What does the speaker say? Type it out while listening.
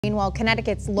Meanwhile,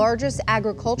 Connecticut's largest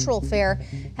agricultural fair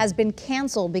has been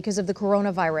canceled because of the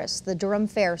coronavirus. The Durham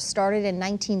Fair started in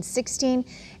 1916,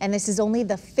 and this is only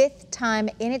the 5th time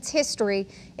in its history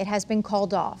it has been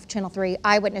called off. Channel 3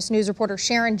 Eyewitness News reporter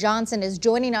Sharon Johnson is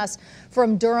joining us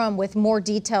from Durham with more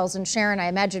details. And Sharon, I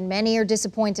imagine many are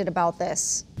disappointed about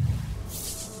this.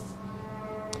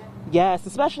 Yes,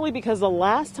 especially because the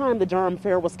last time the Durham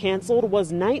Fair was canceled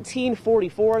was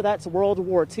 1944. That's World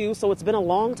War II. So it's been a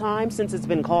long time since it's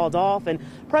been called off. And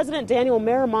President Daniel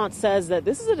Merrimont says that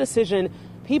this is a decision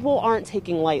people aren't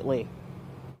taking lightly.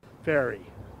 Very,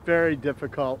 very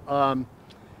difficult.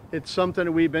 It's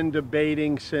something we've been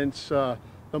debating since the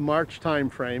March time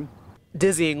frame.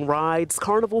 Dizzying rides,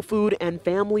 carnival food, and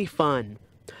family fun.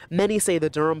 Many say the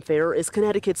Durham Fair is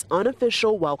Connecticut's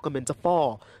unofficial welcome into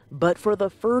fall. But for the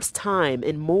first time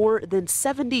in more than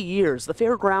 70 years, the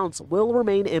fairgrounds will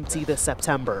remain empty this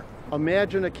September.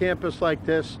 Imagine a campus like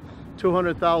this,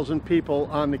 200,000 people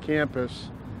on the campus.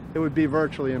 It would be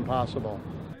virtually impossible.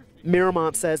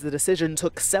 Merrimont says the decision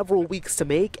took several weeks to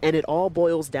make, and it all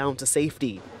boils down to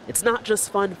safety. It's not just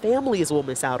fun families will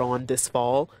miss out on this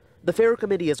fall. The fair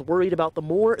committee is worried about the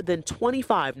more than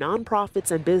 25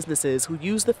 nonprofits and businesses who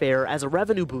use the fair as a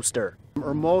revenue booster.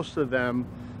 Or most of them,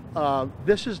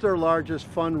 this is their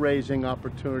largest fundraising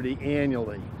opportunity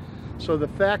annually. So the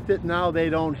fact that now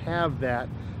they don't have that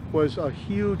was a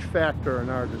huge factor in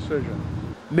our decision.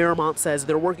 Merrimont says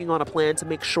they're working on a plan to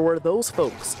make sure those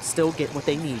folks still get what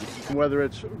they need. Whether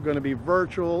it's going to be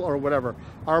virtual or whatever,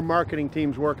 our marketing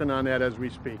team's working on that as we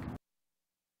speak.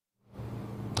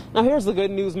 Now here's the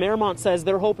good news. Merrimont says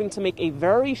they're hoping to make a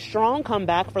very strong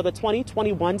comeback for the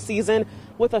 2021 season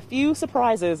with a few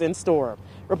surprises in store.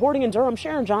 Reporting in Durham,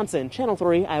 Sharon Johnson, Channel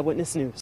 3 Eyewitness News.